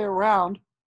halfway around.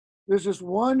 There's this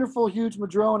wonderful huge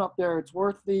madrone up there. It's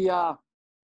worth the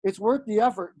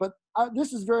effort. But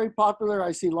this is very popular.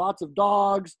 I see lots of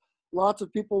dogs, lots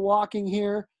of people walking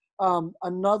here.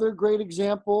 Another great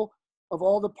example of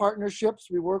all the partnerships.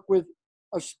 We work with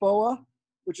ASPOA,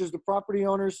 which is the Property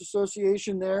Owners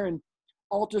Association there in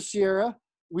Alta Sierra.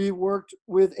 We worked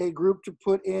with a group to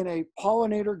put in a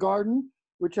pollinator garden,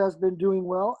 which has been doing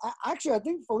well. Actually, I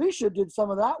think Felicia did some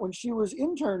of that when she was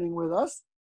interning with us.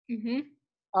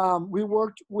 Mm-hmm. We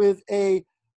worked with a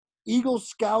Eagle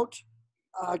Scout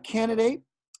candidate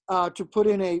to put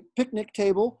in a picnic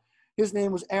table. His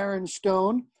name was Aaron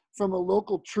Stone from a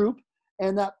local troop,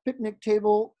 and that picnic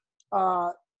table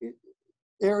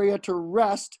area to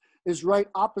rest is right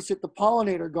opposite the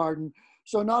pollinator garden.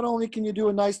 So not only can you do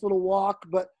a nice little walk,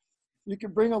 but you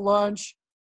can bring a lunch.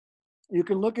 You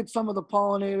can look at some of the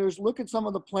pollinators, look at some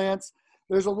of the plants.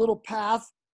 There's a little path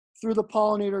through the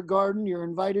pollinator garden. You're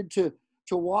invited to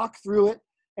walk through it.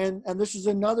 And this is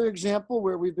another example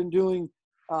where we've been doing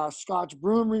Scotch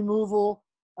broom removal,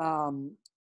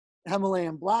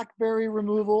 Himalayan blackberry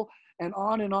removal, and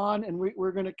on and on. And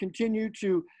we're going to continue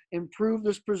to improve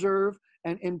this preserve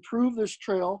and improve this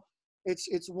trail.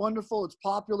 It's wonderful. It's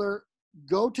popular.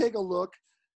 Go take a look.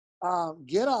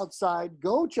 Get outside.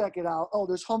 Go check it out. Oh,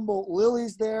 there's Humboldt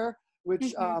lilies there,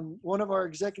 which one of our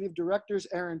executive directors,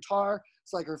 Erin Tarr,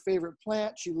 it's like her favorite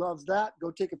plant. She loves that.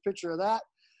 Go take a picture of that.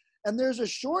 And there's a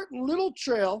short little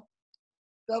trail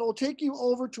that'll take you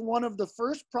over to one of the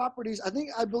first properties.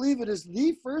 I believe it is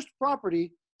the first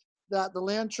property that the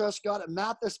Land Trust got at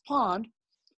Mathis Pond.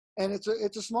 And it's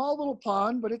a small little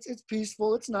pond, but it's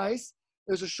peaceful. It's nice.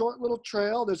 There's a short little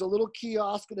trail. There's a little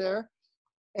kiosk there.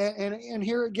 And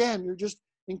here again, you're just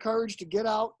encouraged to get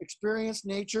out, experience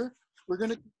nature. We're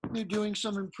going to be doing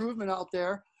some improvement out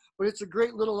there, but it's a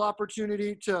great little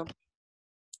opportunity to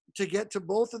get to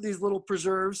both of these little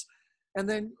preserves. And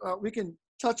then we can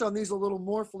touch on these a little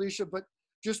more, Felicia, but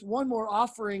just one more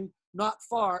offering not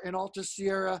far in Alta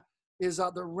Sierra is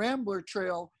the Rambler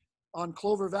Trail on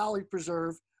Clover Valley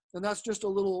Preserve. And that's just a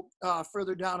little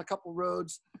further down a couple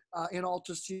roads in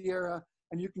Alta Sierra,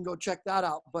 and you can go check that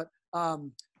out. But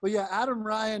yeah, Adam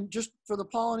Ryan, just for the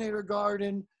pollinator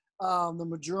garden, the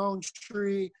madrone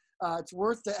tree, it's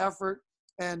worth the effort.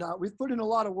 And we've put in a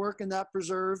lot of work in that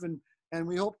preserve, and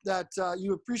we hope that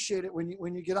you appreciate it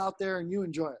when you get out there and you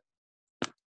enjoy it.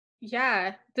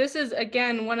 Yeah, this is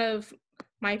again one of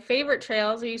my favorite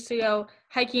trails. I used to go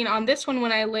hiking on this one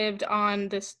when I lived on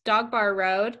this dog bar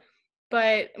road.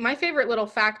 But my favorite little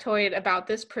factoid about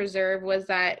this preserve was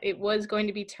that it was going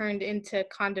to be turned into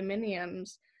condominiums.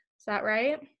 Is that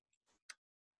right?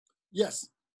 Yes.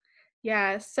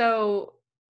 Yeah, so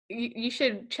you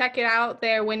should check it out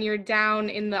there when you're down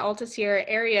in the Alta Sierra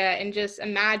area and just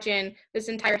imagine this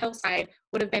entire hillside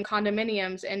would have been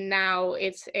condominiums, and now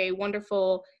it's a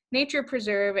wonderful nature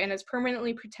preserve and is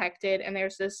permanently protected, and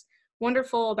there's this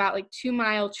wonderful about like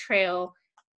 2-mile trail,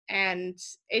 and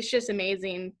it's just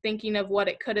amazing thinking of what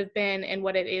it could have been and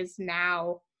what it is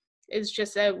now. Is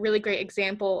just a really great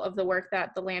example of the work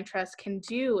that the Land Trust can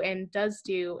do and does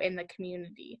do in the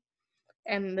community.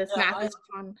 And this Yeah, Mathis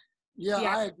Pond. Yeah.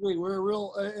 I agree. We're a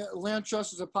real Land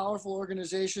Trust is a powerful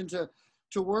organization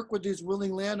to work with these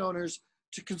willing landowners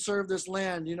to conserve this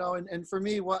land. And for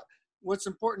me, what's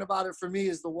important about it for me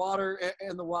is the water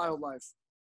and the wildlife.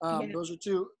 Yeah. Those are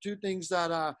two things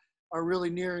that are really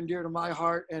near and dear to my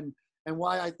heart, and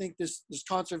why I think this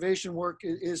conservation work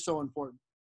is so important.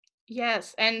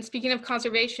 Yes, and speaking of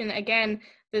conservation, again,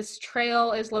 this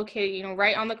trail is located,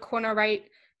 right on the corner, right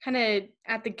kind of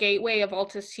at the gateway of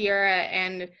Alta Sierra,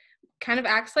 and kind of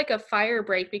acts like a fire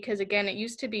break because, again, it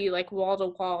used to be like wall to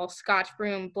wall Scotch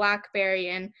broom, blackberry.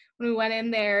 And when we went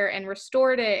in there and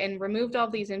restored it and removed all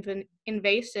these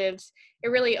invasives, it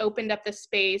really opened up the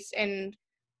space and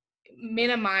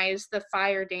minimize the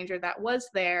fire danger that was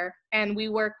there. And we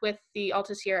work with the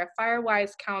Alta Sierra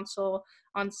Firewise Council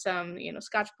on some,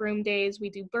 Scotch broom days. We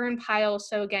do burn piles.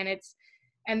 So again,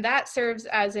 and that serves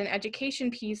as an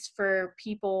education piece for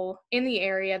people in the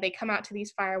area. They come out to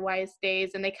these Firewise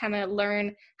days and they kind of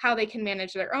learn how they can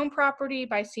manage their own property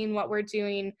by seeing what we're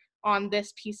doing on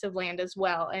this piece of land as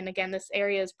well. And again, this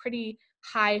area is pretty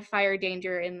high fire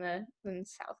danger in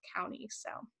South County. So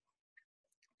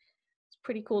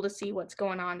pretty cool to see what's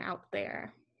going on out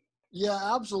there. Yeah,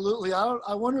 absolutely.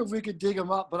 I wonder if we could dig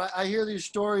them up, but I hear these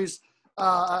stories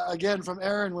again from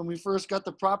Aaron when we first got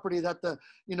the property that the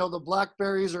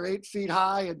blackberries are 8 feet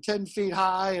high and 10 feet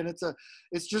high, and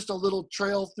it's just a little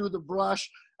trail through the brush.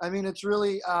 I mean, it's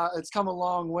really it's come a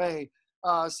long way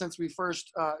since we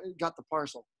first got the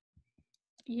parcel.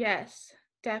 Yes,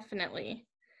 definitely.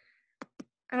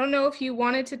 I don't know if you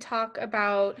wanted to talk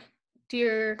about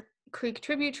Deer Creek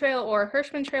Tribute Trail or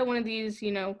Hirschman Trail, one of these,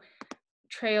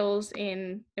 trails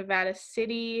in Nevada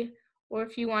City, or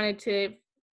if you wanted to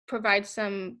provide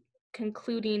some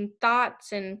concluding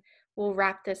thoughts, and we'll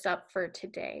wrap this up for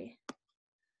today.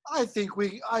 I think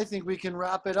we can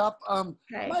wrap it up.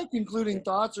 Okay. My concluding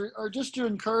thoughts are just to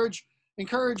encourage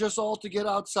us all to get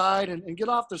outside and get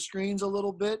off the screens a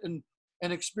little bit and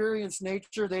experience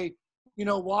nature.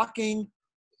 Walking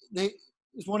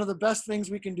is one of the best things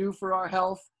we can do for our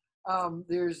health.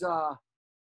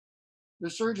 The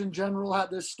Surgeon General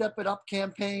had this Step It Up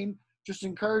campaign, just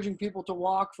encouraging people to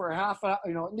walk for a half hour,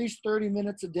 at least 30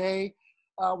 minutes a day.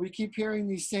 We keep hearing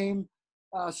these same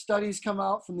studies come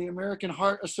out from the American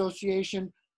Heart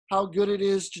Association, how good it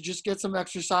is to just get some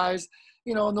exercise,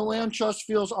 and the Land Trust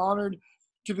feels honored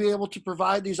to be able to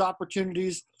provide these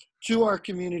opportunities to our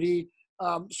community.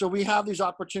 So we have these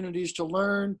opportunities to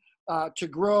learn, to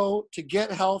grow, to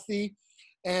get healthy,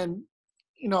 and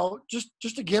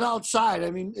just to get outside.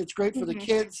 I mean, it's great for the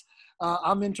kids.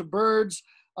 I'm into birds.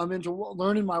 I'm into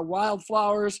learning my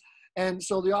wildflowers. And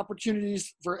so the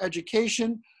opportunities for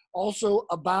education also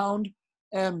abound.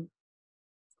 And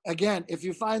again, if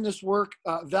you find this work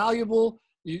valuable,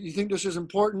 you think this is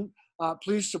important,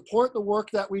 please support the work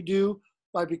that we do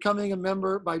by becoming a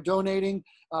member, by donating.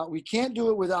 We can't do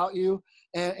it without you.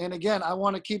 And again, I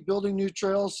want to keep building new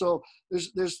trails. So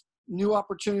there's new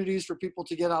opportunities for people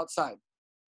to get outside.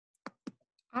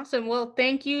 Awesome. Well,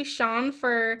 thank you, Shaun,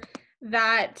 for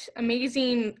that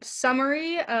amazing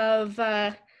summary of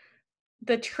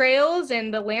the trails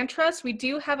and the Land Trust. We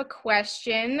do have a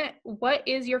question. What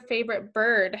is your favorite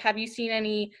bird? Have you seen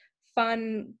any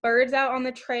fun birds out on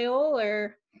the trail,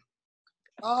 or?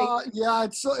 Yeah,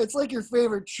 it's like your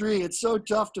favorite tree. It's so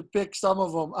tough to pick some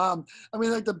of them. I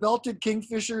mean, like the belted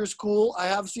kingfisher is cool. I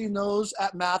have seen those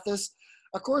at Mathis.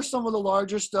 Of course, some of the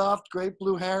larger stuff, great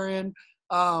blue heron.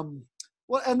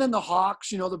 Well, and then the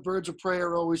hawks, the birds of prey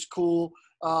are always cool,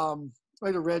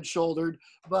 like the red-shouldered.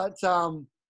 But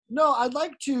no, I'd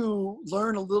like to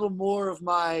learn a little more of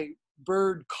my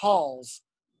bird calls.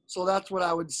 So that's what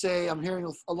I would say. I'm hearing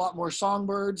a lot more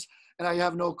songbirds, and I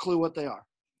have no clue what they are.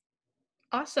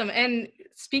 Awesome. And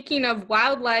speaking of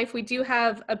wildlife, we do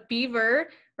have a beaver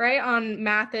right on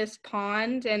Mathis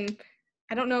Pond. And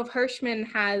I don't know if Hirschman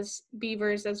has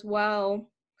beavers as well,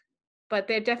 but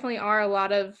there definitely are a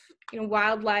lot of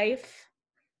wildlife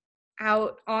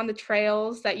out on the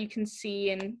trails that you can see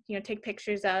and take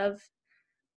pictures of.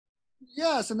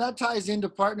 Yes, and that ties into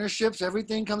partnerships.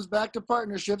 Everything comes back to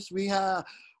partnerships.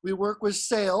 We work with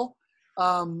SAIL,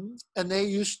 and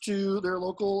they their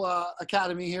local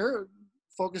academy here,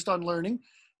 focused on learning,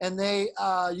 and they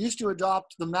used to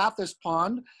adopt the Mathis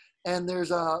Pond, and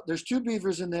there's 2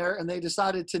 beavers in there, and they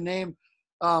decided to name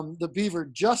the beaver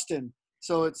Justin.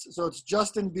 So it's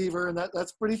Justin Beaver, and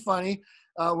that's pretty funny.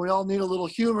 We all need a little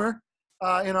humor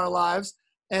in our lives.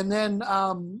 And then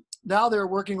now they're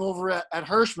working over at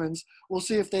Hirschman's. We'll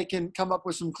see if they can come up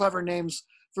with some clever names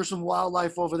for some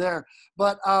wildlife over there.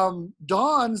 But Dawn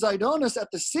Zidonis at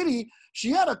the city,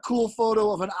 she had a cool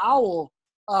photo of an owl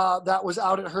that was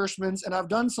out at Hirschman's. And I've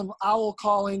done some owl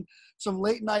calling, some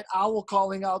late night owl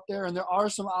calling out there. And there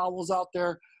are some owls out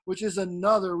there, which is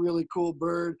another really cool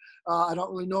bird. I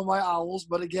don't really know my owls,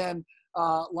 but again,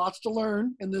 lots to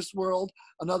learn in this world.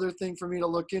 Another thing for me to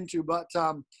look into. But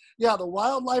yeah, the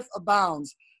wildlife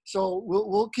abounds. So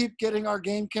we'll keep getting our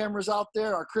game cameras out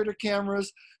there, our critter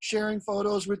cameras, sharing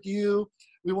photos with you.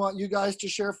 We want you guys to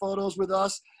share photos with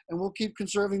us, and we'll keep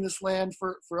conserving this land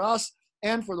for us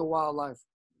and for the wildlife.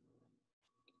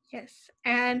 Yes,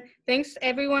 and thanks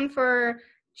everyone for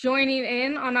joining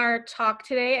in on our talk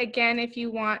today. Again, if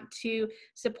you want to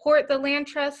support the Land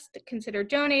Trust, consider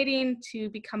donating to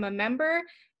become a member,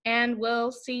 and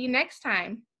we'll see you next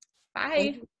time.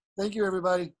 Thank Bye. you. Thank you,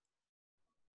 everybody.